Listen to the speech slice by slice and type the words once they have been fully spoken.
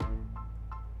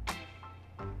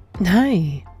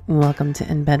Hi, welcome to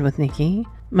In Bed with Nikki.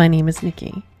 My name is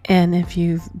Nikki, and if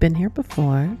you've been here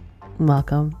before,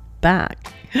 welcome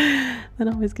back. That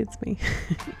always gets me.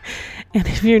 And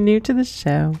if you're new to the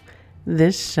show,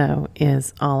 this show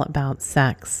is all about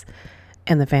sex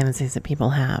and the fantasies that people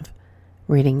have.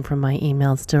 Reading from my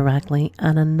emails directly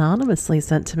and anonymously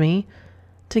sent to me,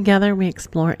 together we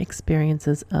explore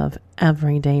experiences of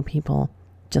everyday people,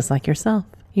 just like yourself.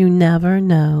 You never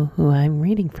know who I'm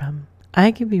reading from.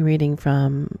 I could be reading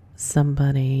from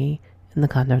somebody in the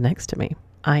condo next to me.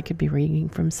 I could be reading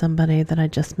from somebody that I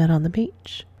just met on the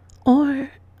beach. Or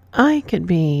I could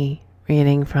be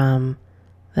reading from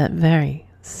that very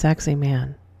sexy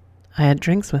man I had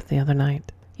drinks with the other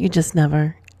night. You just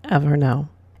never, ever know.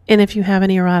 And if you have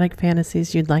any erotic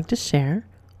fantasies you'd like to share,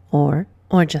 or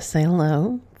just say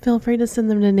hello, feel free to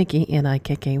send them to Nikki,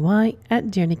 Nikky, at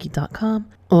dearnikki.com,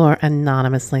 or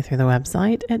anonymously through the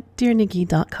website at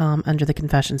dearnikki.com under the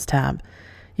Confessions tab.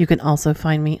 You can also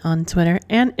find me on Twitter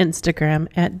and Instagram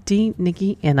at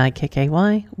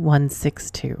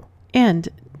dnikky162. And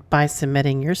by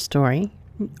submitting your story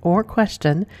or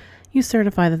question, you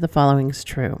certify that the following is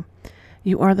true.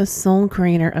 You are the sole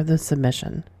creator of the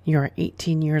submission. You are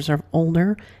 18 years or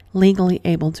older, legally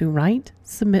able to write,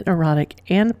 submit erotic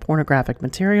and pornographic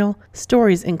material,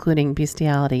 stories including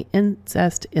bestiality,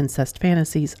 incest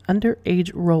fantasies,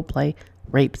 underage roleplay,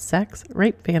 rape sex,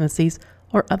 rape fantasies,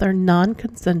 or other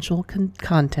non-consensual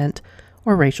content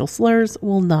or racial slurs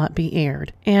will not be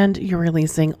aired, and you're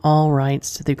releasing all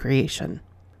rights to the creation.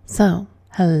 So,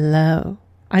 hello.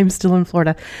 I'm still in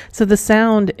Florida. So the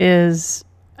sound is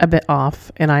a bit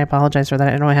off, and I apologize for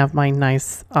that. I don't have my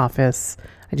nice office.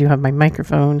 I do have my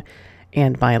microphone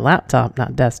and my laptop,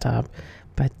 not desktop,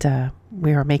 but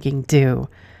we are making do.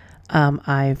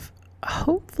 I've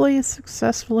hopefully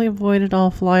successfully avoided all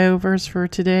flyovers for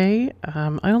today.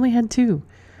 I only had 2.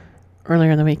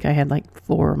 Earlier in the week, I had like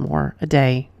 4 or more a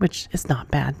day, which is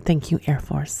not bad. Thank you, Air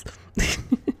Force.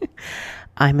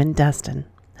 I'm in Destin.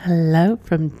 Hello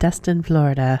from Destin,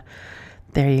 Florida.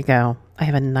 There you go. I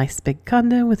have a nice big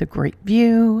condo with a great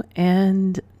view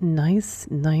and nice,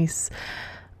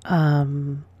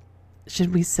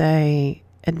 should we say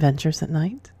adventures at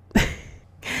night?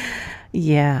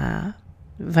 Yeah,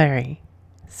 very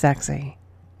sexy,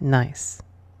 nice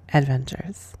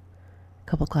adventures. A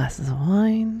couple glasses of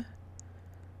wine.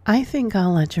 I think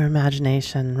I'll let your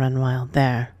imagination run wild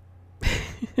there.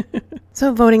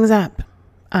 So voting's up.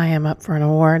 I am up for an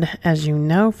award, as you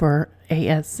know, for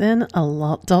ASN,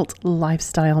 Adult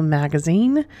Lifestyle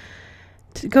Magazine.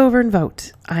 To go over and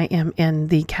vote, I am in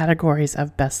the categories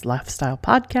of Best Lifestyle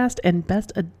Podcast and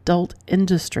Best Adult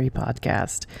Industry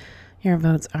Podcast. Your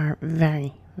votes are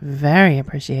very, very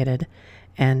appreciated,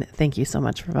 and thank you so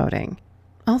much for voting.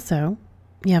 Also,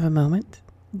 you have a moment?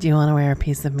 Do you want to wear a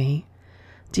piece of me?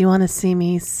 Do you want to see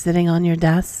me sitting on your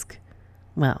desk?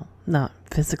 Well, not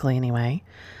physically anyway.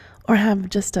 Or have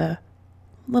just a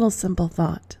little simple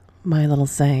thought, my little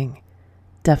saying,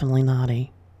 definitely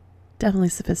naughty, definitely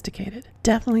sophisticated,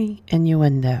 definitely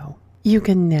innuendo. You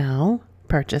can now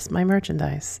purchase my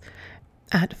merchandise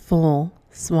at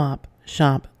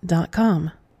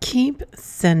fullswapshop.com. Keep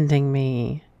sending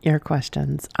me your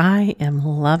questions. I am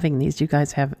loving these. You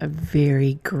guys have a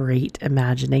very great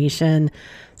imagination.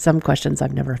 Some questions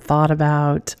I've never thought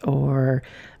about, or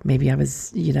maybe I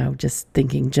was, just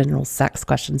thinking general sex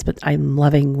questions, but I'm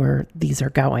loving where these are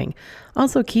going.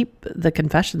 Also, keep the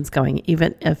confessions going,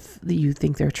 even if you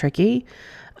think they're tricky.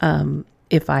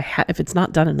 If it's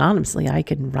not done anonymously, I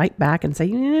can write back and say,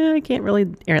 I can't really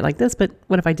air it like this, but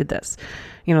what if I did this?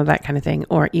 That kind of thing.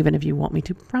 Or even if you want me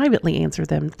to privately answer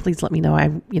them, please let me know.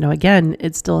 Again,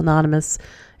 it's still anonymous.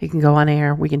 You can go on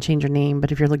air. We can change your name.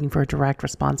 But if you're looking for a direct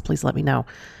response, please let me know.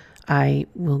 I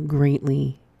will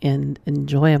greatly and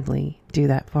enjoyably do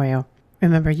that for you.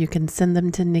 Remember, you can send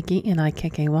them to Nikky,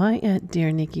 Nikky, at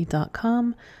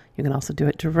dearnikki.com. You can also do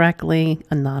it directly,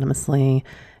 anonymously,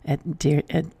 at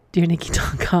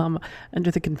dearnikki.com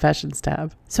under the Confessions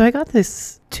tab. So I got 2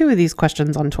 of these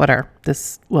questions on Twitter.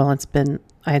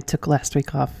 I took last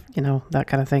week off, that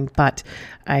kind of thing, but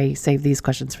I saved these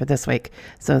questions for this week.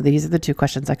 So these are the 2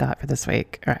 questions I got for this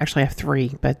week. Or actually I have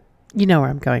 3, but you know where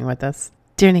I'm going with this.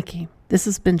 Dear Nikki, this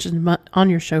has been on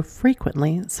your show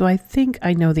frequently, so I think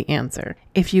I know the answer.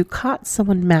 If you caught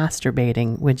someone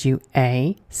masturbating, would you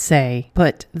A, say,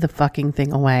 put the fucking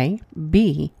thing away,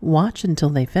 B, watch until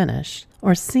they finish,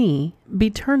 or C,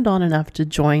 be turned on enough to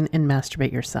join and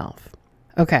masturbate yourself?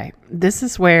 Okay, this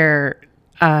is where,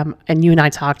 and you and I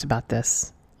talked about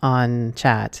this on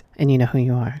chat, and you know who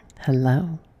you are.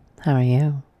 Hello, how are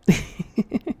you?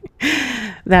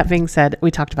 That being said,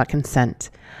 we talked about consent.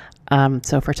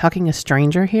 So if we're talking a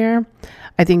stranger here,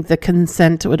 I think the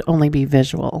consent would only be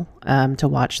visual, to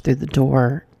watch through the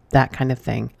door, that kind of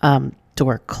thing.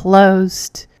 Door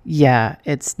closed, yeah,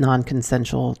 it's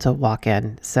non-consensual to walk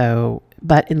in. So,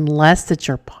 but unless it's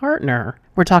your partner,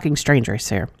 we're talking strangers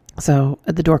here. So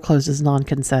the door closed is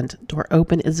non-consent. Door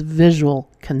open is visual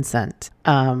consent.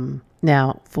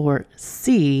 Now for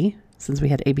C, since we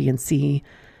had A, B, and C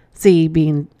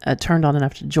being turned on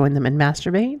enough to join them and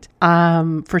masturbate.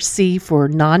 For C, for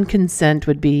non-consent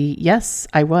would be, yes,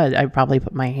 I would. I'd probably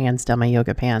put my hands down my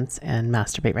yoga pants and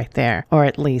masturbate right there. Or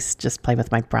at least just play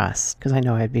with my breasts because I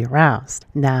know I'd be aroused.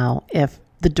 Now, if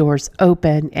the door's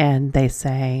open and they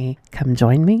say, come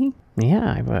join me,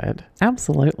 yeah, I would.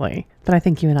 Absolutely. But I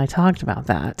think you and I talked about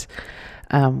that.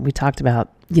 We talked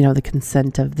about, the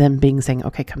consent of them saying,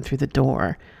 okay, come through the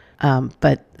door.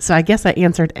 But so I guess I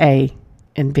answered A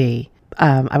and B.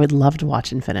 I would love to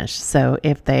watch and finish. So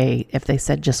if they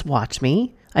said, just watch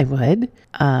me, I would.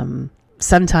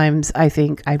 Sometimes I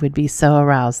think I would be so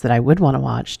aroused that I would want to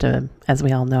watch as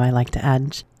we all know, I like to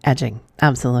edging.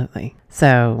 Absolutely.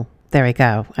 So there we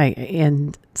go.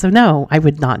 No, I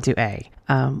would not do A.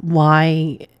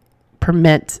 Why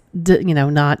permit,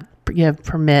 not give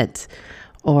permit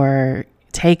or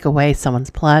take away someone's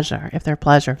pleasure? If their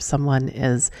pleasure, if someone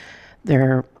is,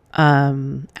 they're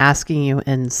asking you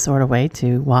in sort of way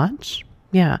to watch.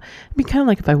 Yeah. It'd be kind of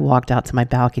like if I walked out to my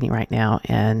balcony right now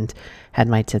and had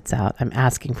my tits out. I'm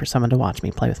asking for someone to watch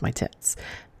me play with my tits.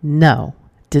 No,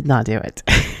 did not do it.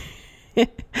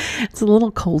 It's a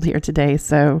little cold here today,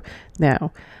 so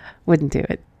no, wouldn't do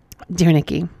it. Dear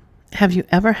Nikki, have you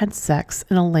ever had sex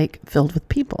in a lake filled with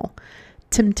people?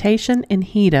 Temptation in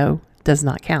Hedo does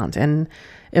not count. And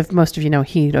if most of you know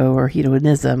Hedo or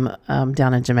hedonism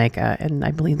down in Jamaica, and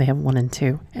I believe they have 1 and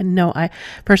 2. And no,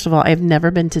 first of all, I've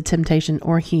never been to Temptation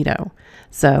or Hedo,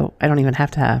 so I don't even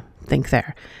have to think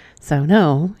there. So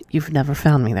no, you've never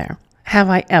found me there. Have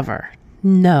I ever?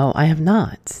 No, I have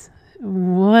not.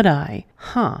 Would I?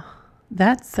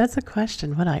 That's a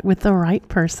question. Would I? With the right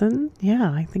person?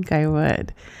 Yeah, I think I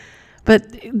would.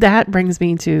 But that brings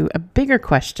me to a bigger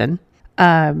question.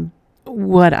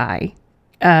 Would I?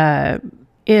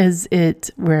 Is it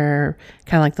where,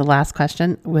 kind of like the last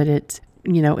question, would it,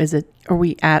 are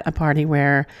we at a party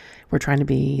where we're trying to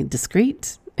be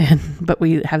discreet but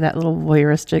we have that little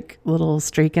voyeuristic little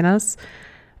streak in us?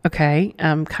 Okay,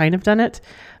 kind of done it,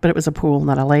 but it was a pool,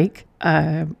 not a lake.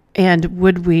 And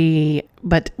would we,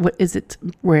 but what is it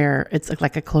where it's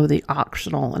like a clothing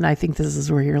optional? And I think this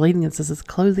is where you're leading. This is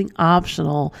clothing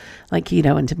optional, like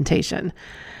Hedo and Temptation.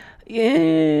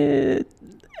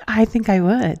 I think I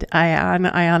would.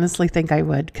 I honestly think I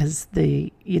would, because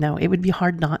it would be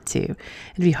hard not to. It'd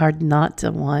be hard not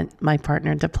to want my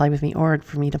partner to play with me, or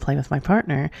for me to play with my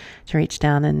partner, to reach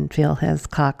down and feel his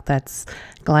cock that's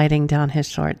gliding down his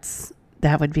shorts.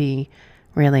 That would be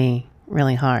really,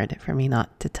 really hard for me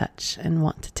not to touch and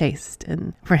want to taste,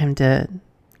 and for him to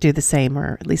do the same,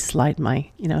 or at least slide my,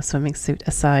 swimming suit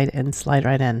aside and slide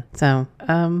right in. So,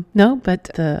 no, but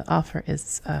the offer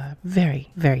is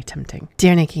very, very tempting.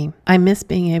 Dear Nikki, I miss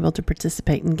being able to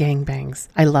participate in gangbangs.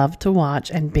 I love to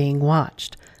watch and being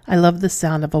watched. I love the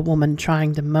sound of a woman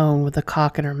trying to moan with a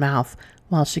cock in her mouth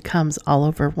while she comes all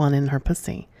over one in her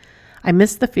pussy. I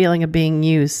miss the feeling of being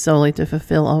used solely to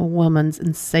fulfill a woman's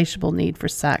insatiable need for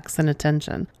sex and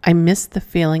attention. I miss the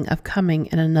feeling of coming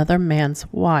in another man's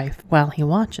wife while he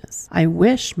watches. I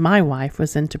wish my wife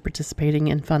was into participating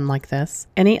in fun like this.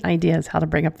 Any ideas how to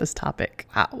bring up this topic?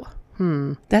 Wow.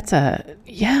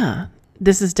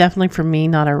 This is definitely for me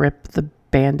not a rip the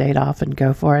Band-Aid off and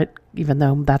go for it, even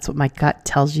though that's what my gut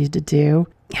tells you to do.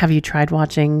 Have you tried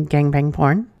watching gangbang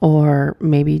porn, or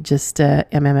maybe just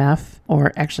MMF,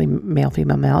 or actually male,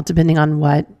 depending on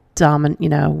what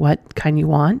what kind you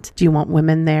want? Do you want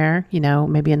women there?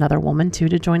 Maybe another woman too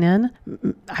to join in?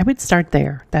 I would start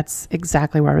there. That's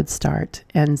exactly where I would start,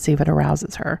 and see if it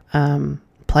arouses her.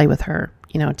 Play with her,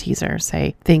 tease her,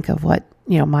 say, think of what,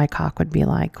 my cock would be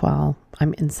like while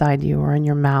I'm inside you or in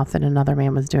your mouth and another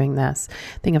man was doing this.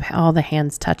 Think of all the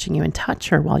hands touching you, and touch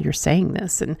her while you're saying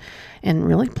this, and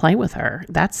really play with her.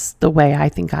 That's the way I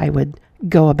think I would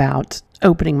go about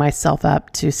opening myself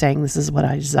up to saying this is what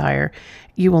I desire.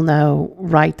 You will know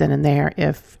right then and there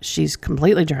if she's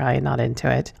completely dry and not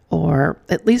into it, or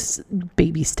at least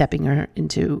baby stepping her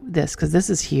into this, because this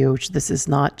is huge. This is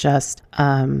not just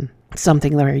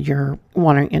something where you're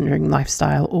entering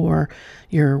lifestyle, or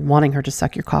you're wanting her to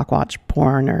suck your cock, watch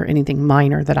porn, or anything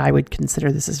minor that I would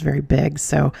consider. This is very big.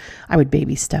 So I would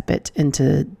baby step it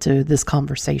into this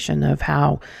conversation of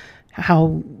how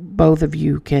how both of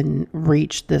you can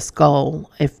reach this goal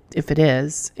if it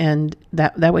is, and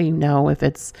that way you know if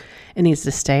it needs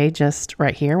to stay just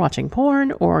right here watching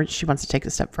porn or she wants to take it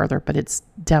a step further. But it's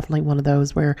definitely one of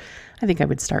those where I think I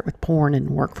would start with porn and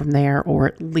work from there, or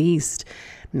at least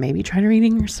maybe try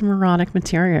reading some erotic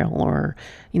material or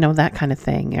that kind of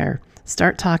thing, or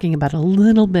start talking about a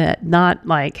little bit, not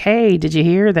like, hey, did you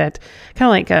hear that? Kind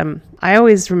of like I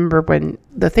always remember when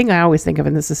the thing I always think of,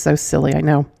 and this is so silly, I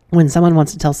know, when someone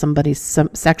wants to tell somebody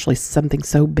sexually something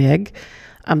so big,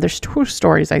 there's two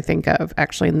stories I think of,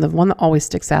 actually. And the one that always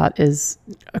sticks out is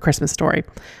A Christmas Story,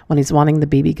 when he's wanting the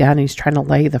BB gun. He's trying to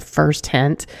lay the first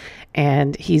hint.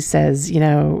 And he says,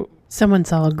 someone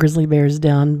saw grizzly bears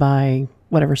down by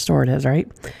whatever store it is, right?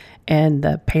 And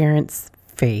the parent's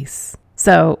face.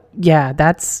 So, yeah,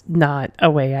 that's not a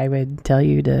way I would tell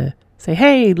you to say,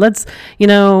 hey, let's,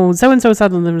 so-and-so saw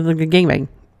the gangbang.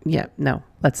 Yeah, no,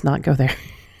 let's not go there.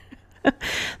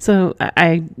 So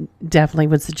I definitely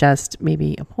would suggest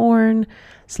maybe a porn,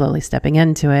 slowly stepping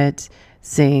into it,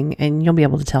 seeing, and you'll be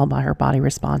able to tell by her body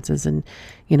responses, and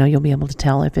you'll be able to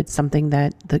tell if it's something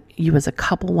that you as a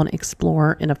couple want to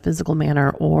explore in a physical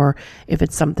manner, or if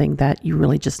it's something that you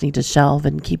really just need to shelve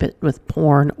and keep it with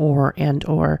porn or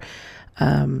another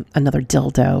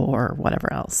dildo or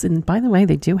whatever else. And by the way,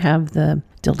 they do have the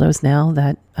dildos now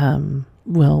that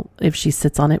will, if she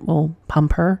sits on it, will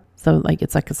pump her. So like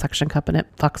it's like a suction cup and it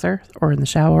fucks her, or in the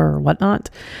shower or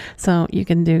whatnot. So you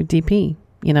can do DP,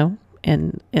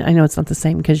 and I know it's not the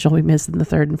same because you'll be missing the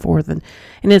third and fourth, and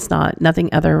it's nothing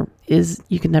other is,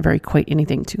 you can never equate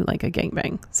anything to like a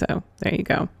gangbang. So there you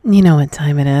go. You know what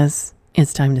time it is.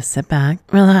 It's time to sit back,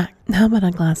 relax. How about a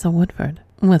glass of Woodford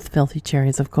with filthy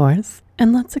cherries, of course,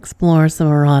 and let's explore some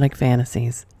erotic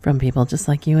fantasies from people just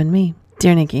like you and me.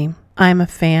 Dear Nikki, I'm a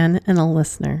fan and a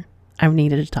listener. I've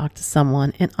needed to talk to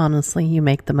someone, and honestly, you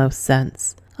make the most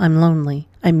sense. I'm lonely.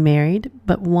 I'm married,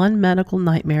 but one medical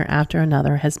nightmare after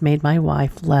another has made my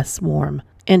wife less warm.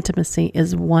 Intimacy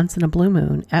is once in a blue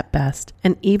moon at best,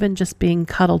 and even just being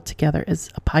cuddled together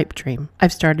is a pipe dream.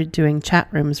 I've started doing chat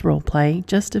rooms role play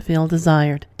just to feel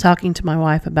desired. Talking to my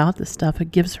wife about this stuff,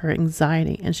 it gives her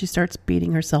anxiety, and she starts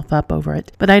beating herself up over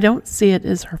it. But I don't see it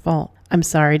as her fault. I'm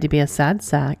sorry to be a sad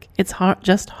sack. It's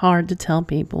just hard to tell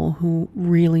people who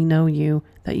really know you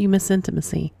that you miss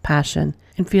intimacy, passion,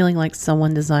 and feeling like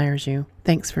someone desires you.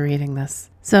 Thanks for reading this.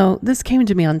 So this came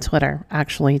to me on Twitter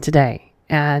actually today.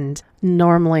 And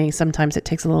normally sometimes it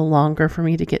takes a little longer for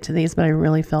me to get to these, but I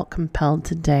really felt compelled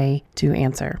today to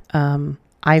answer.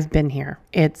 I've been here.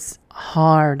 It's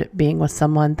hard being with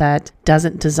someone that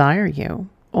doesn't desire you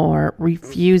or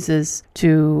refuses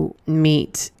to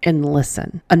meet and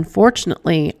listen.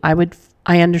 Unfortunately,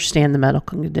 I understand the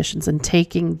medical conditions, and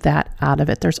taking that out of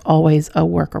it, there's always a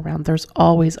workaround. There's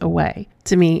always a way.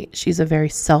 To me, she's a very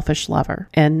selfish lover,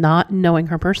 and not knowing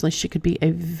her personally, she could be a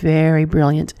very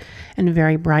brilliant and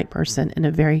very bright person and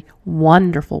a very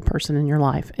wonderful person in your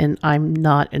life. And I'm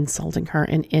not insulting her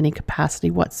in any capacity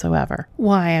whatsoever.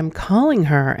 Why I'm calling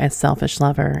her a selfish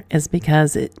lover is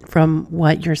because from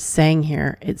what you're saying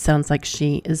here, it sounds like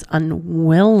she is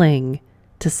unwilling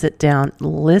to sit down,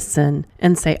 listen,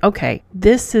 and say, okay,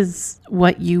 this is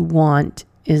what you want,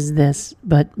 is this,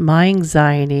 but my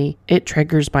anxiety, it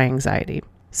triggers my anxiety.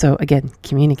 So again,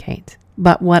 communicate.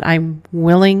 But what I'm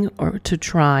willing to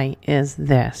try is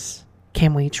this.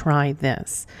 Can we try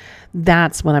this?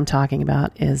 That's what I'm talking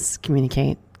about, is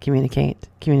communicate,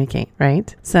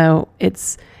 right? So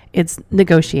it's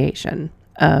negotiation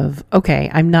of, okay,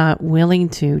 I'm not willing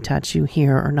to touch you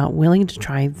here, or not willing to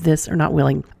try this, or not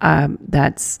willing.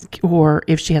 Or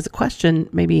if she has a question,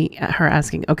 maybe her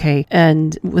asking, okay,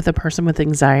 and with a person with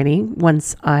anxiety,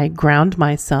 once I ground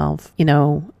myself,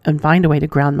 and find a way to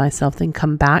ground myself, then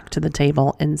come back to the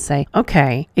table and say,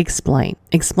 okay,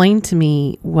 explain to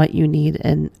me what you need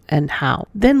and how.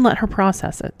 Then let her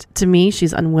process it. To me,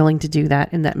 she's unwilling to do that,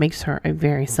 and that makes her a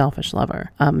very selfish lover,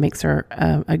 makes her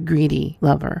a greedy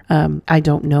lover. I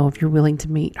don't know if you're willing to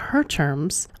meet her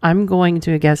terms. I'm going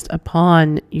to guess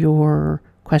upon your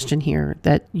question here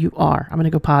that you are. I'm going to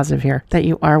go positive here, that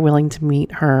you are willing to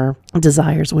meet her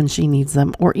desires when she needs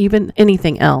them, or even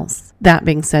anything else. That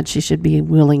being said, she should be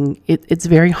willing. It's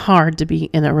very hard to be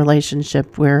in a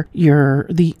relationship where you're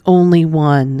the only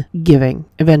one giving.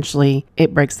 Eventually,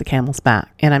 it breaks the camel's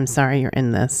back. And I'm sorry you're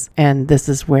in this. And this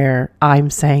is where I'm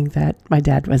saying that my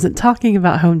dad wasn't talking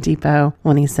about Home Depot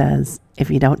when he says, if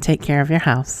you don't take care of your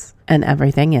house and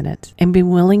everything in it, and be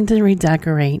willing to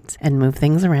redecorate and move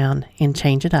things around and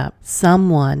change it up,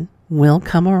 someone will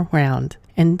come around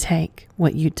and take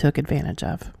what you took advantage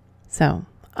of. So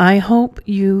I hope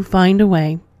you find a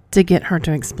way to get her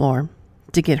to explore,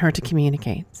 to get her to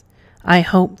communicate. I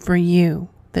hope for you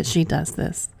that she does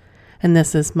this. And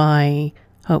this is my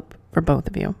hope for both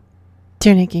of you.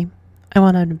 Dear Nikki, I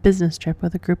went on a business trip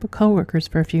with a group of coworkers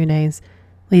for a few days,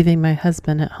 leaving my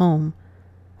husband at home.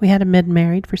 We had been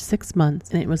married for 6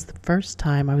 months, and it was the first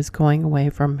time I was going away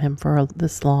from him for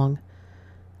this long.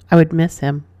 I would miss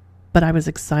him, but I was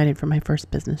excited for my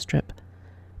first business trip.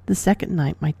 The second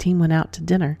night, my team went out to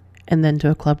dinner and then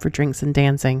to a club for drinks and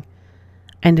dancing.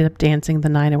 I ended up dancing the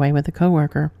night away with a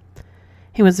coworker.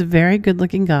 He was a very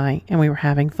good-looking guy, and we were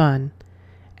having fun.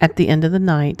 At the end of the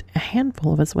night, a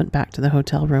handful of us went back to the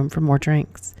hotel room for more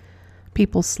drinks.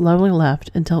 People slowly left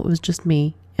until it was just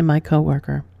me and my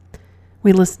coworker.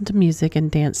 We listened to music and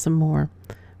danced some more.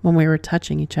 When we were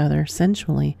touching each other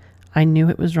sensually, I knew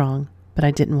it was wrong, but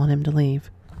I didn't want him to leave.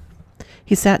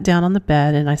 He sat down on the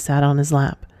bed, and I sat on his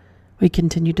lap. We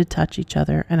continued to touch each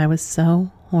other, and I was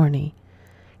so horny.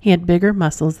 He had bigger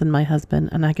muscles than my husband,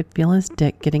 and I could feel his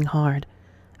dick getting hard.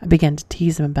 I began to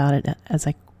tease him about it as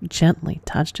I gently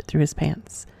touched it through his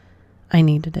pants. I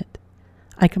needed it.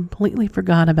 I completely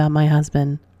forgot about my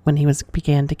husband when he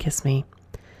began to kiss me.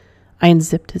 I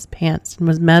unzipped his pants and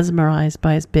was mesmerized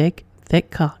by his big, thick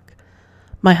cock.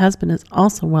 My husband is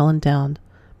also well endowed,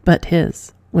 but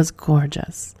his was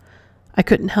gorgeous. I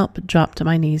couldn't help but drop to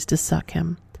my knees to suck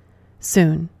him.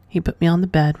 Soon, he put me on the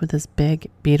bed with his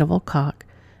big, beautiful cock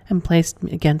and placed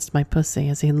me against my pussy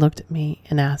as he looked at me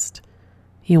and asked,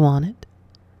 "You want it?"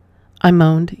 I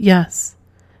moaned, yes.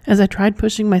 As I tried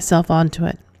pushing myself onto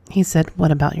it, he said,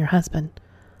 "What about your husband?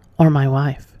 Or my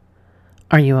wife?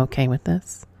 Are you okay with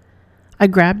this?" I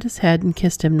grabbed his head and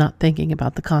kissed him, not thinking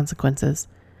about the consequences.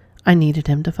 I needed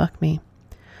him to fuck me.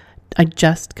 I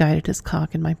just guided his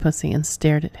cock in my pussy and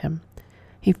stared at him.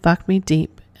 He fucked me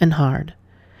deep and hard.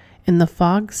 In the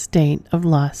fogged state of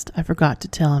lust, I forgot to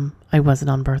tell him I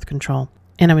wasn't on birth control,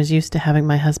 and I was used to having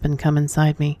my husband come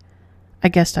inside me. I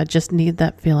guessed I just needed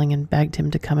that feeling and begged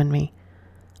him to come in me.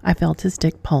 I felt his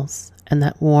dick pulse and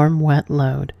that warm, wet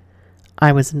load.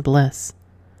 I was in bliss.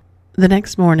 The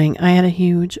next morning, I had a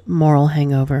huge moral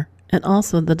hangover and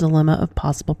also the dilemma of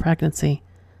possible pregnancy.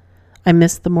 I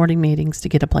missed the morning meetings to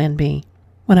get a plan B.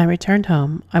 When I returned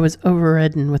home, I was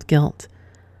overridden with guilt.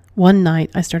 One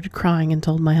night, I started crying and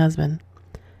told my husband.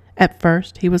 At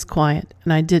first, he was quiet,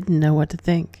 and I didn't know what to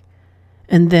think.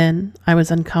 And then I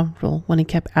was uncomfortable when he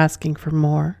kept asking for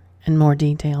more and more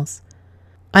details.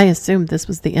 I assumed this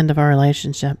was the end of our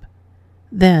relationship.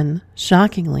 Then,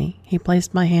 shockingly, he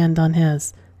placed my hand on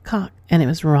his cock, and it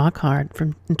was rock hard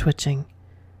from twitching.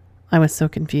 I was so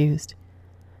confused.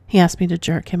 He asked me to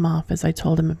jerk him off as I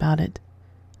told him about it.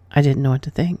 I didn't know what to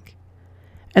think.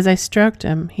 As I stroked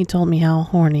him, he told me how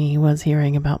horny he was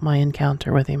hearing about my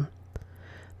encounter with him.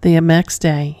 The next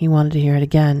day, he wanted to hear it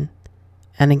again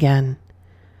and again.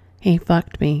 He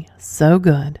fucked me so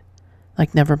good,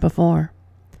 like never before.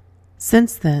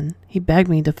 Since then, he begged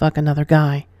me to fuck another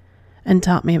guy and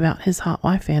taught me about his hot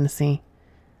wife fantasy.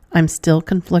 I'm still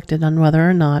conflicted on whether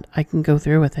or not I can go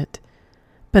through with it,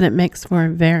 but it makes for a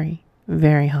very,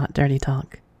 very hot dirty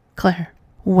talk. Claire.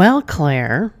 Well,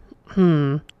 Claire,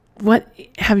 what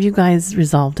have you guys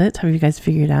resolved it? Have you guys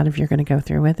figured out if you're going to go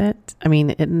through with it? I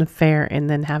mean, an affair and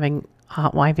then having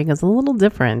hot wifing is a little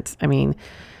different. I mean,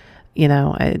 you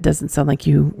know, it doesn't sound like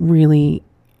you really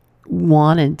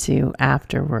wanted to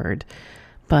afterward,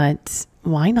 but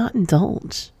why not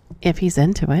indulge if he's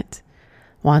into it?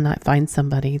 Why not find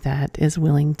somebody that is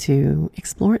willing to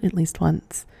explore it at least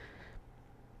once?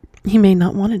 He may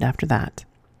not want it after that.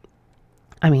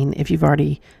 I mean, if you've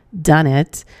already done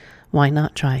it, why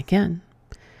not try again?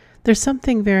 There's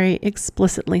something very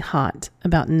explicitly hot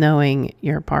about knowing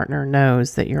your partner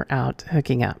knows that you're out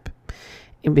hooking up.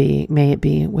 May it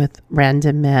be with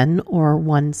random men or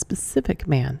one specific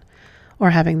man,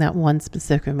 or having that one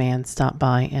specific man stop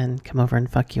by and come over and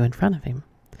fuck you in front of him.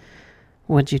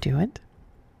 Would you do it?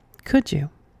 Could you?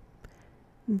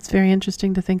 It's very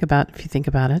interesting to think about if you think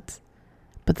about it.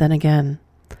 But then again,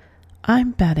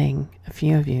 I'm betting a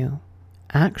few of you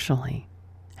actually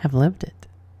have lived it.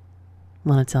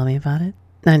 Want to tell me about it?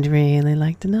 I'd really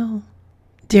like to know.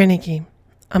 Dear Nikki,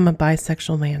 I'm a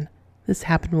bisexual man. This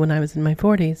happened when I was in my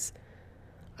 40s.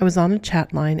 I was on a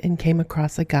chat line and came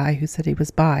across a guy who said he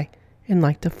was bi and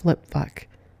liked to flip fuck.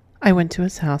 I went to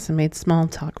his house and made small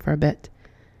talk for a bit.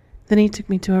 Then he took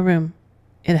me to a room.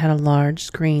 It had a large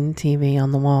screen TV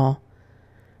on the wall.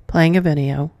 Playing a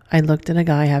video, I looked at a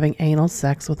guy having anal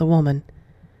sex with a woman.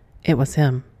 It was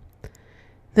him.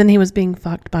 Then he was being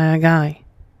fucked by a guy.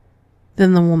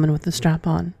 Then the woman with the strap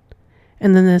on.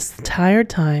 And then this entire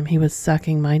time he was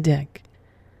sucking my dick.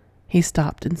 He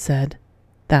stopped and said,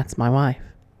 "That's my wife."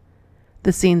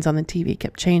 The scenes on the TV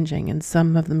kept changing, and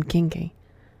some of them kinky.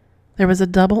 There was a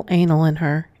double anal in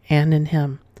her and in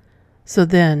him. So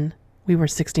then we were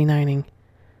 69ing.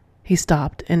 He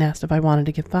stopped and asked if I wanted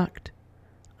to get fucked.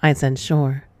 I said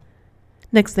sure.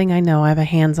 Next thing I know, I have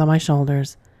hands on my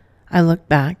shoulders. I look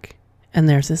back, and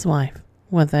there's his wife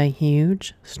with a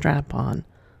huge strap on,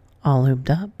 all lubed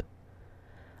up.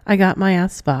 I got my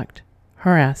ass fucked.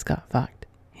 Her ass got fucked.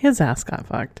 His ass got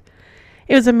fucked.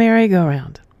 It was a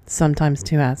merry-go-round. Sometimes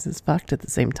 2 asses fucked at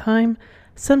the same time,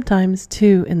 sometimes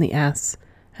 2 in the ass,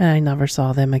 and I never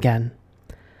saw them again.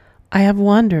 I have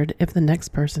wondered if the next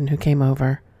person who came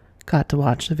over got to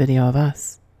watch the video of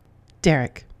us.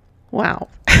 Derek. Wow.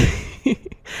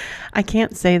 I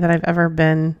can't say that I've ever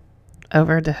been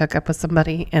over to hook up with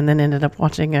somebody and then ended up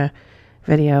watching a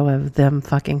video of them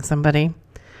fucking somebody.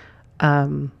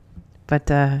 But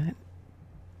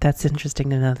that's interesting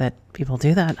to know that people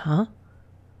do that, huh?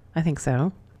 I think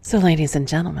so. So, ladies and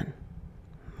gentlemen,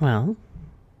 well,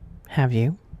 have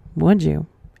you? Would you?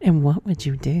 And what would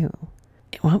you do?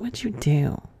 What would you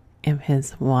do if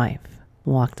his wife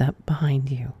walked up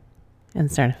behind you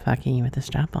and started fucking you with a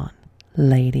strap on?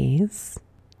 Ladies,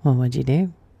 what would you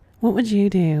do? What would you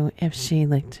do if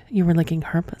you were licking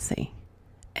her pussy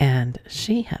and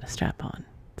she had a strap on?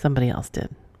 Somebody else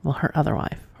did. Well, her other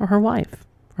wife or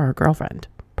her girlfriend,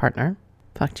 partner,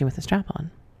 fucked you with a strap on.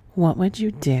 What would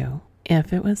you do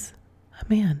if it was a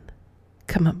man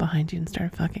come up behind you and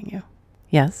started fucking you?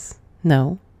 Yes,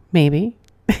 no, maybe.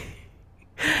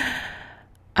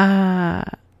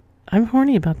 I'm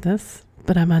horny about this,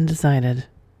 but I'm undecided.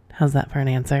 How's that for an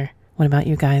answer? What about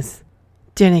you guys?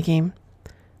 Dear Nikki,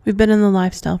 we've been in the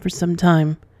lifestyle for some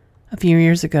time. A few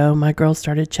years ago, my girl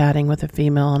started chatting with a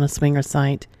female on a swinger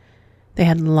site. They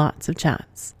had lots of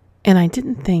chats, and I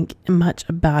didn't think much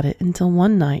about it until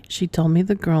one night she told me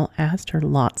the girl asked her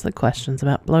lots of questions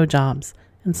about blowjobs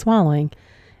and swallowing,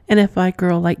 and if my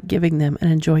girl liked giving them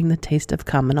and enjoying the taste of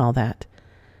cum and all that.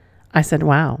 I said,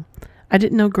 wow, I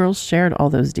didn't know girls shared all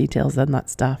those details and that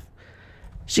stuff.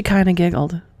 She kind of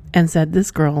giggled and said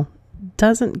this girl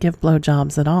doesn't give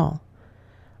blowjobs at all.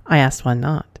 I asked why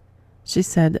not. She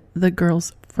said the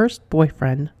girl's first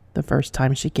boyfriend, the first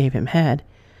time she gave him head,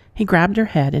 he grabbed her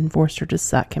head and forced her to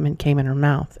suck him and came in her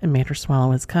mouth and made her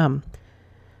swallow his cum.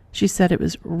 She said it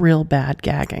was real bad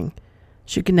gagging.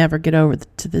 She could never get over it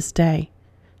to this day.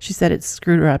 She said it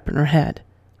screwed her up in her head.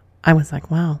 I was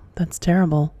like, wow, that's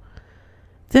terrible.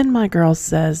 Then my girl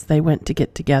says they went to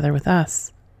get together with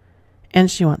us, and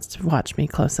she wants to watch me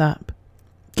close up,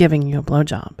 giving you a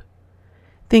blowjob,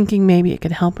 thinking maybe it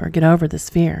could help her get over this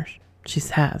fear she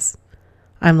has.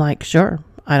 I'm like, sure,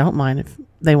 I don't mind if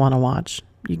they want to watch.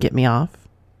 You get me off.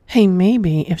 Hey,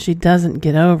 maybe if she doesn't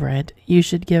get over it, you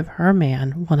should give her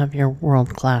man one of your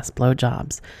world-class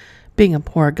blowjobs, being a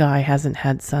poor guy hasn't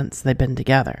had since they've been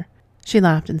together. She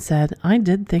laughed and said, I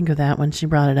did think of that when she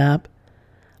brought it up.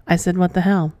 I said, what the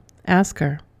hell? Ask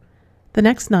her. The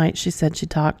next night, she said she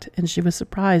talked and she was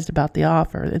surprised about the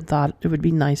offer and thought it would be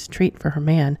a nice treat for her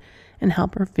man and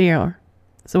help her feel.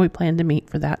 So we planned to meet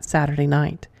for that Saturday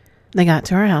night. They got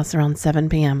to our house around 7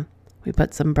 p.m. We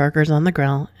put some burgers on the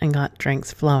grill and got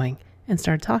drinks flowing and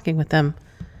started talking with them.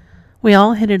 We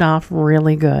all hit it off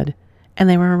really good, and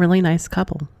they were a really nice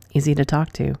couple, easy to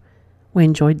talk to. We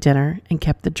enjoyed dinner and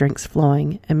kept the drinks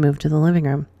flowing and moved to the living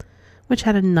room, which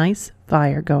had a nice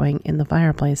fire going in the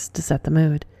fireplace to set the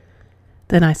mood.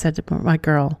 Then I said to my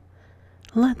girl,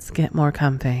 let's get more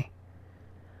comfy.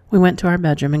 We went to our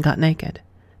bedroom and got naked,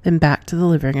 then back to the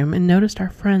living room and noticed our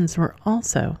friends were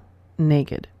also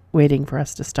naked, waiting for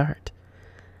us to start.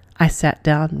 I sat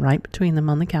down right between them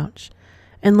on the couch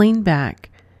and leaned back,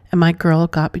 and my girl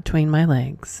got between my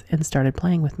legs and started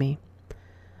playing with me.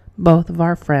 Both of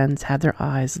our friends had their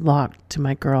eyes locked to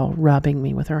my girl, rubbing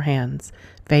me with her hands,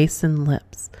 face and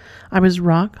lips. I was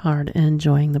rock hard and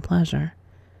enjoying the pleasure.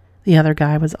 The other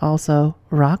guy was also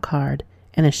rock hard,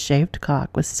 and his shaved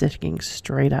cock was sticking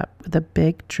straight up with a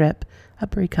big drip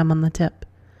of pre-cum on the tip.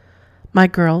 My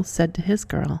girl said to his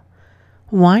girl,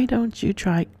 why don't you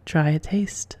try a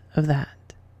taste of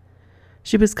that?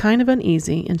 She was kind of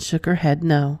uneasy and shook her head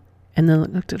no, and then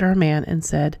looked at her man and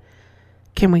said,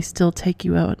 can we still take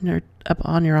you up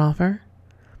on your offer?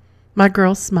 My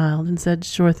girl smiled and said,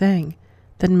 sure thing,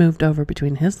 then moved over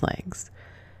between his legs.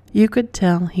 You could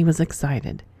tell he was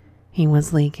excited. He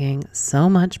was leaking so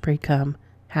much pre-cum,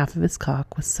 half of his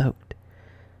cock was soaked.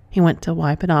 He went to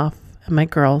wipe it off, and my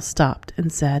girl stopped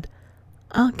and said,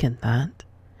 I'll get that,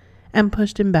 and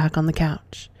pushed him back on the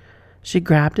couch. She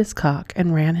grabbed his cock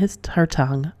and ran her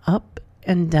tongue up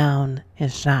and down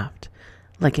his shaft,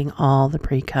 licking all the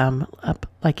pre-cum up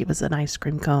like it was an ice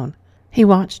cream cone. He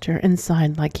watched her and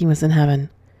sighed like he was in heaven.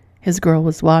 His girl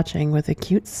was watching with a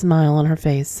cute smile on her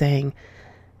face, saying,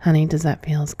 "Honey, does that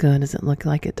feel as good as it look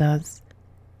like it does?"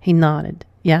 He nodded,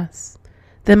 yes.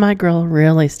 Then my girl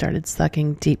really started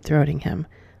sucking, deep-throating him,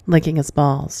 licking his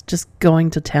balls, just going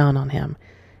to town on him.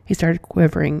 He started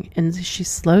quivering, and she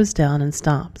slows down and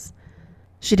stops.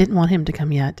 She didn't want him to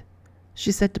come yet.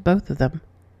 She said to both of them,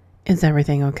 "Is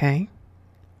everything okay?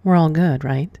 We're all good,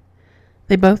 right?"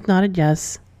 They both nodded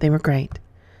yes, they were great.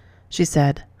 She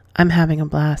said, "I'm having a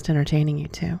blast entertaining you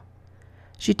two."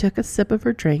 She took a sip of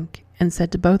her drink and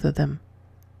said to both of them,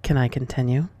 "Can I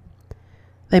continue?"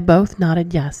 They both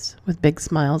nodded yes, with big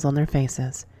smiles on their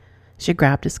faces. She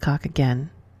grabbed his cock again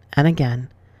and again,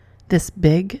 this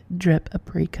big drip of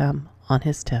pre-cum on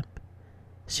his tip.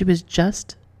 She was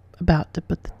just about to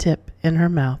put the tip in her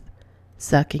mouth,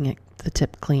 sucking it, the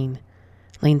tip clean,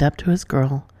 leaned up to his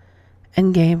girl,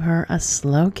 and gave her a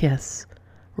slow kiss,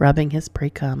 rubbing his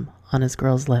pre-cum on his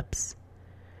girl's lips.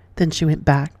 Then she went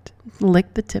back,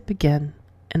 licked the tip again,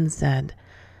 and said,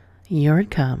 "Your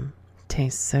cum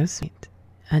tastes so sweet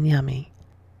and yummy.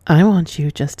 I want you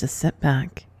just to sit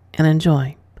back and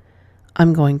enjoy.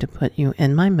 I'm going to put you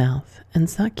in my mouth and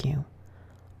suck you.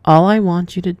 All I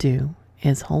want you to do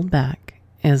is hold back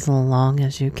as long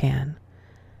as you can.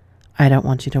 I don't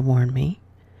want you to warn me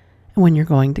when you're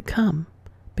going to come,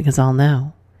 because I'll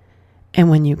know. And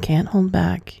when you can't hold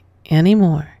back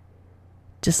anymore,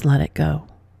 just let it go.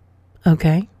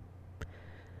 Okay?"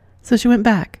 So she went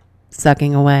back,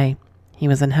 sucking away. He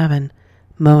was in heaven,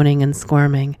 moaning and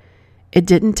squirming. It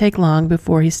didn't take long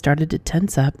before he started to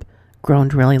tense up,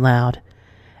 groaned really loud.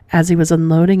 As he was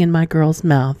unloading in my girl's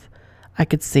mouth, I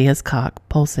could see his cock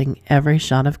pulsing every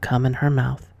shot of cum in her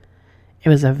mouth. It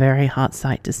was a very hot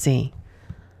sight to see.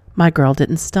 My girl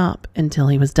didn't stop until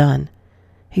he was done.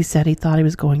 He said he thought he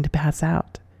was going to pass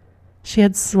out. She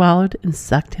had swallowed and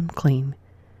sucked him clean.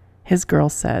 His girl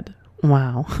said,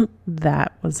 "Wow,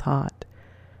 that was hot."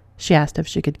 She asked if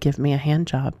she could give me a hand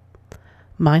job.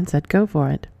 Mine said, "Go for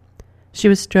it." She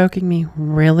was stroking me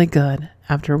really good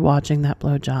after watching that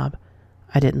blowjob.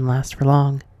 I didn't last for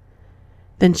long.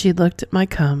 Then she looked at my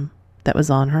cum that was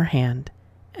on her hand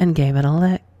and gave it a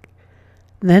lick.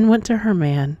 Then went to her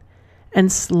man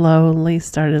and slowly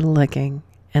started licking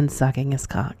and sucking his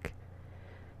cock.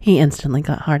 He instantly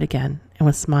got hard again and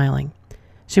was smiling.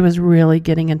 She was really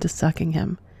getting into sucking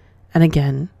him, and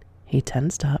again he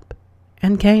tensed up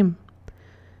and came.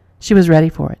 She was ready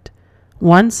for it.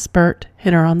 One spurt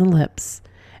hit her on the lips,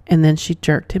 and then she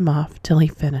jerked him off till he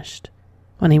finished.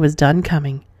 When he was done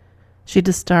coming, she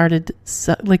just started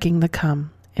licking the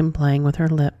cum and playing with her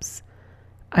lips.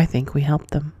 I think we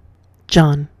helped them.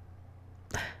 John.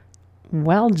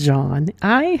 Well, John,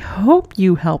 I hope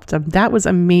you helped them. That was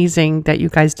amazing that you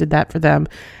guys did that for them,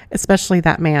 especially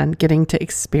that man getting to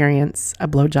experience a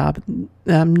blowjob,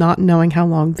 not knowing how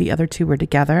long the other two were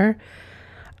together.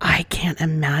 I can't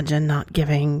imagine not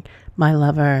giving my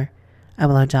lover a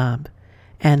blowjob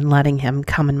and letting him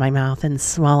come in my mouth and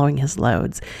swallowing his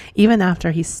loads, even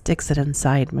after he sticks it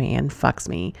inside me and fucks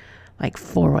me like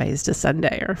 4 ways to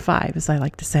Sunday, or 5, as I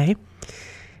like to say.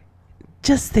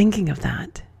 Just thinking of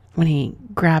that. When he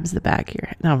grabs the back of your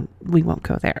head. No, we won't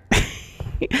go there.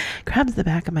 Grabs the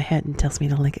back of my head and tells me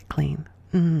to lick it clean.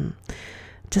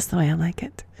 Just the way I like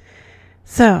it.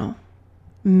 So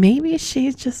maybe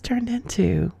she's just turned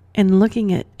into and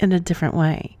looking at it in a different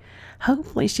way.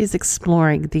 Hopefully she's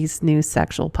exploring these new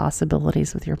sexual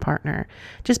possibilities with your partner.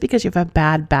 Just because you have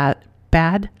a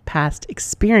bad past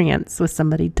experience with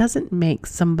somebody doesn't make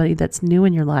somebody that's new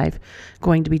in your life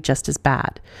going to be just as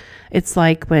bad. It's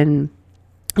like when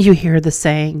you hear the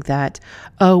saying that,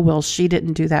 "Oh, well, she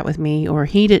didn't do that with me," or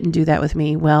 "he didn't do that with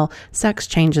me." Well, sex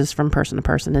changes from person to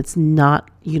person. It's not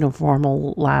uniform,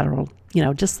 lateral,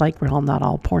 just like we're all not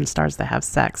all porn stars that have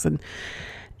sex. And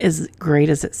as great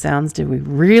as it sounds, do we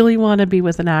really want to be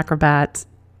with an acrobat?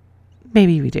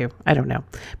 Maybe we do. I don't know.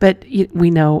 But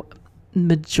we know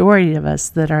majority of us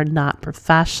that are not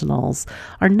professionals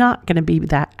are not going to be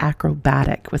that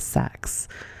acrobatic with sex.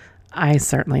 I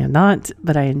certainly am not,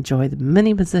 but I enjoy the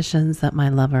many positions that my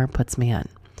lover puts me in.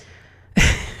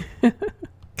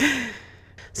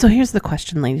 So here's the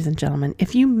question, ladies and gentlemen.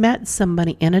 If you met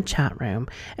somebody in a chat room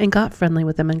and got friendly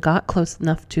with them and got close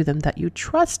enough to them that you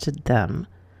trusted them,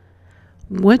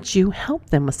 would you help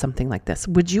them with something like this?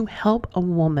 Would you help a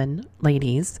woman,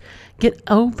 ladies, get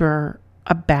over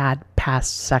a bad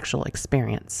past sexual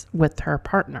experience with her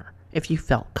partner? If you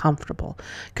felt comfortable,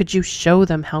 could you show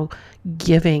them how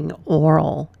giving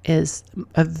oral is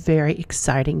a very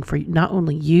exciting for not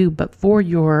only you, but for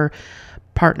your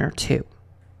partner too?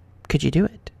 Could you do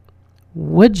it?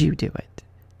 Would you do it?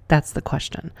 That's the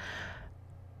question.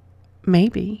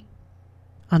 Maybe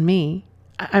on me,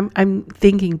 I'm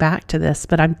thinking back to this,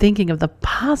 but I'm thinking of the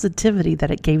positivity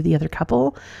that it gave the other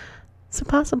couple. So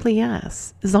possibly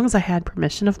yes. As long as I had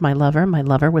permission of my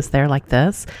lover was there like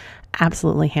this,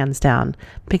 absolutely hands down,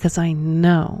 because I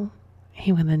know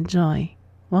he would enjoy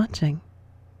watching,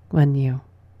 wouldn't you?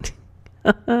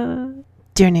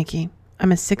 Dear Nikki,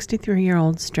 I'm a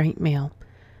 63-year-old straight male.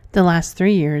 The last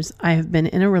 3 years, I have been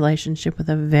in a relationship with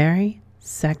a very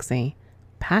sexy,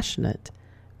 passionate,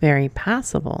 very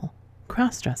passable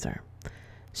crossdresser.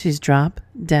 She's drop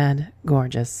dead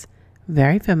gorgeous,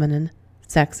 very feminine,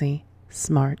 sexy,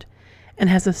 smart, and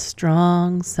has a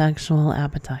strong sexual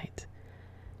appetite.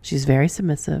 She's very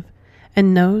submissive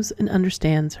and knows and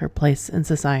understands her place in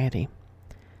society.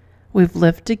 We've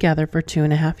lived together for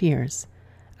 2.5 years.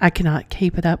 I cannot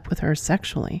keep it up with her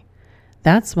sexually.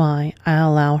 That's why I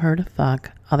allow her to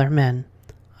fuck other men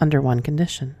under one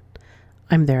condition.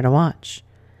 I'm there to watch,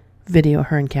 video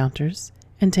her encounters,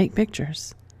 and take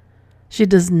pictures. She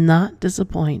does not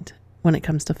disappoint when it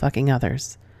comes to fucking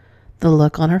others. The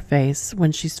look on her face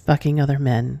when she's fucking other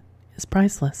men is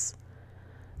priceless.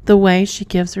 The way she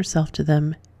gives herself to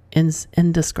them is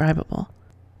indescribable,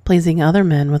 pleasing other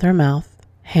men with her mouth,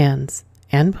 hands,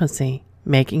 and pussy,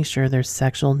 making sure their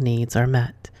sexual needs are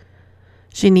met.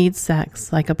 She needs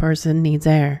sex like a person needs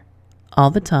air,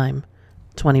 all the time,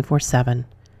 24/7.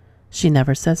 She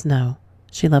never says no.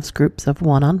 She loves groups of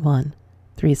one-on-one,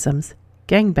 threesomes,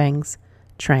 gangbangs,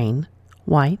 train,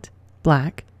 white,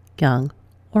 black, young,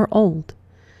 or old.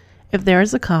 If there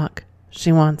is a cock,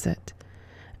 she wants it.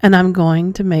 And I'm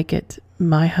going to make it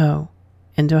my hoe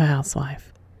into a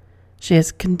housewife. She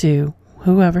can do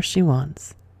whoever she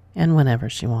wants and whenever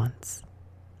she wants.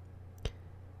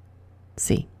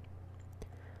 C.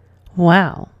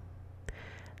 Wow.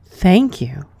 Thank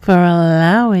you for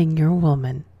allowing your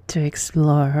woman to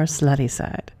explore her slutty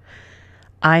side.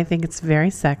 I think it's very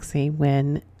sexy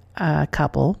when a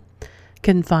couple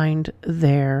can find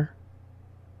their,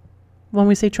 when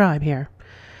we say tribe here,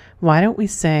 why don't we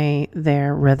say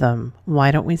their rhythm?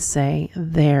 Why don't we say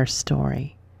their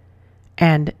story?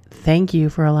 And thank you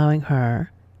for allowing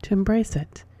her to embrace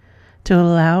it, to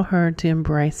allow her to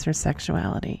embrace her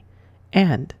sexuality,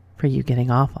 and for you getting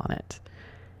off on it.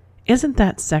 Isn't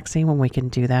that sexy when we can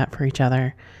do that for each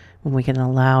other? When we can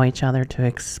allow each other to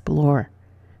explore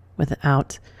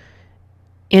without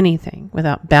anything,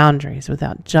 without boundaries,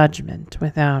 without judgment,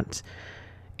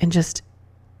 and just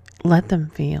let them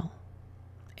feel.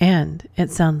 And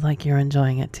it sounds like you're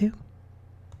enjoying it too.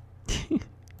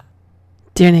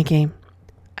 Dear Nikki,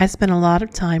 I spent a lot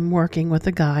of time working with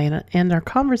a guy, and our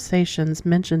conversations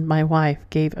mentioned my wife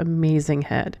gave amazing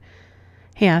head.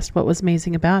 He asked what was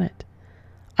amazing about it.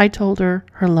 I told her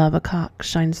her love of cock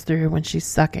shines through when she's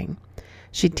sucking.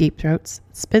 She deep throats,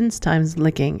 spends times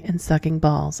licking and sucking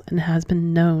balls, and has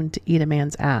been known to eat a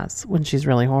man's ass when she's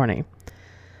really horny.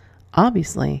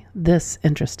 Obviously, this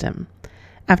interested him.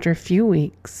 After a few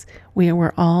weeks, we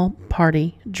were all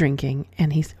party drinking,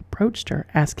 and he approached her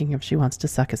asking if she wants to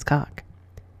suck his cock.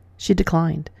 She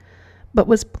declined, but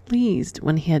was pleased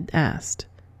when he had asked.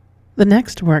 The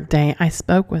next work day, I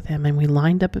spoke with him, and we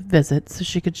lined up a visit so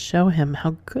she could show him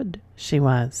how good she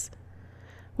was.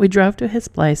 We drove to his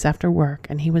place after work,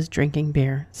 and he was drinking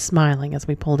beer, smiling as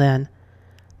we pulled in.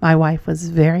 My wife was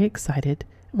very excited.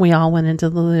 We all went into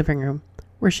the living room,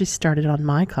 where she started on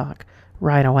my cock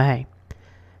right away.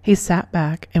 He sat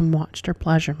back and watched her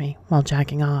pleasure me while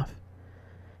jacking off.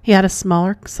 He had a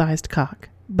smaller-sized cock,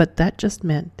 but that just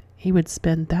meant he would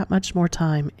spend that much more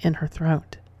time in her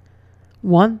throat.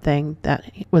 One thing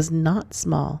that was not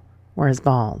small were his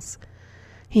balls.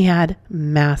 He had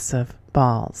massive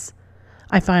balls.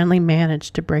 I finally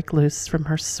managed to break loose from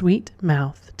her sweet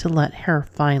mouth to let her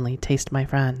finally taste my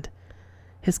friend.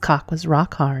 His cock was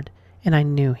rock hard, and I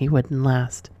knew he wouldn't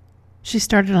last. She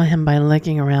started on him by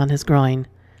licking around his groin,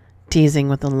 teasing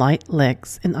with the light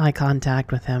licks and eye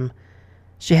contact with him.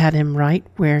 She had him right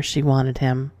where she wanted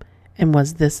him, and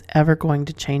was this ever going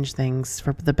to change things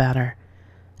for the better?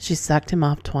 She sucked him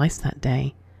off twice that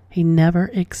day. He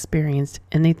never experienced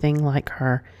anything like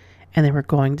her, and they were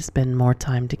going to spend more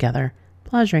time together,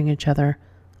 pleasuring each other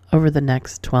over the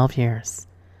next 12 years.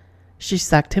 She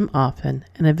sucked him often,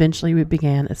 and eventually we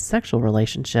began a sexual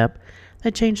relationship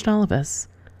that changed all of us.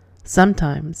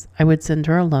 Sometimes I would send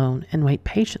her alone and wait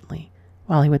patiently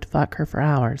while he would fuck her for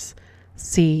hours,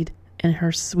 seed in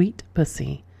her sweet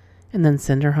pussy, and then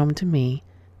send her home to me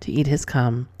to eat his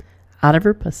cum out of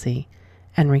her pussy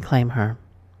and reclaim her.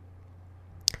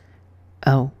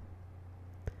 Oh.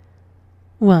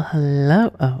 Well,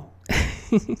 hello, oh.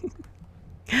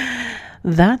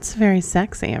 That's very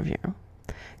sexy of you.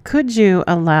 Could you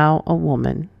allow a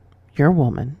woman, your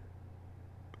woman,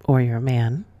 or your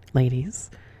man, ladies,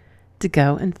 to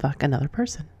go and fuck another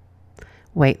person?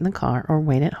 Wait in the car or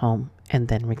wait at home and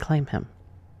then reclaim him.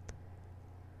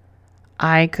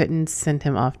 I couldn't send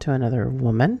him off to another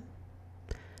woman,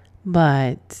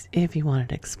 but if you wanted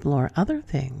to explore other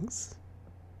things,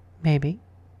 maybe,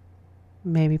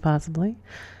 possibly.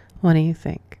 What do you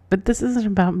think? But this isn't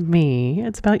about me.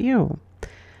 It's about you.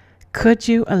 Could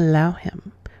you allow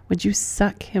him? Would you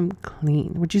suck him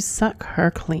clean? Would you suck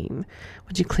her clean?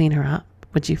 Would you clean her up?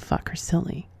 Would you fuck her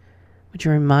silly? Would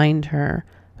you remind her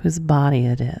whose body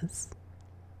it is?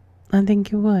 I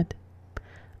think you would.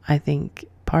 I think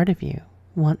part of you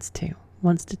wants to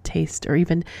taste or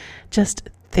even just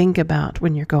think about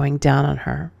when you're going down on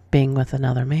her being with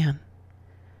another man.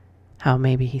 How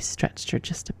maybe he stretched her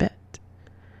just a bit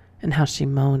and how she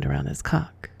moaned around his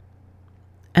cock.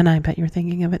 And I bet you're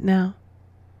thinking of it now.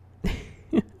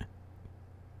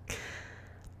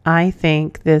 I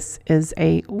think this is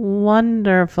a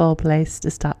wonderful place to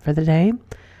stop for the day.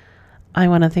 I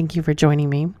want to thank you for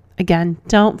joining me. Again,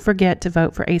 don't forget to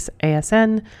vote for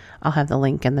ASN. I'll have the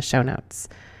link in the show notes.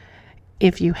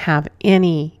 If you have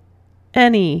any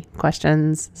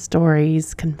questions,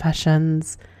 stories,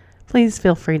 confessions, please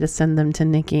feel free to send them to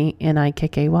Nikki,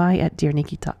 Nikky, at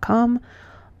dearnikki.com.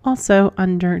 Also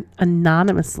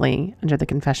anonymously under the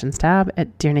confessions tab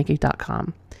at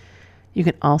dearnikki.com. You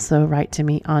can also write to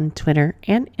me on Twitter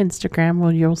and Instagram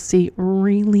where you'll see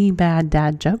really bad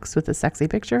dad jokes with a sexy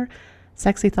picture,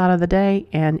 sexy thought of the day,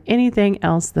 and anything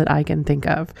else that I can think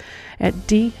of at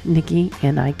dnikky,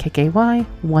 Nikky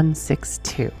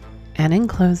 162. And in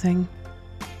closing,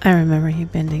 I remember you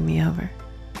bending me over,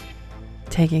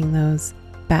 taking those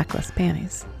backless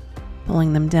panties,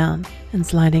 pulling them down and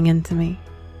sliding into me,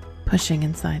 pushing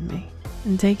inside me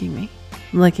and taking me,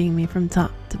 licking me from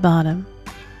top to bottom.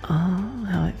 Oh,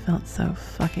 how it felt so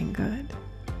fucking good.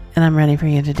 And I'm ready for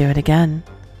you to do it again.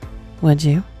 Would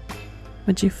you?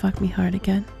 Would you fuck me hard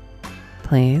again?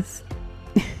 Please?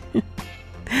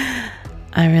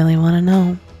 I really want to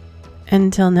know.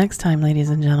 Until next time,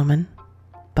 ladies and gentlemen,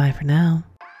 bye for now.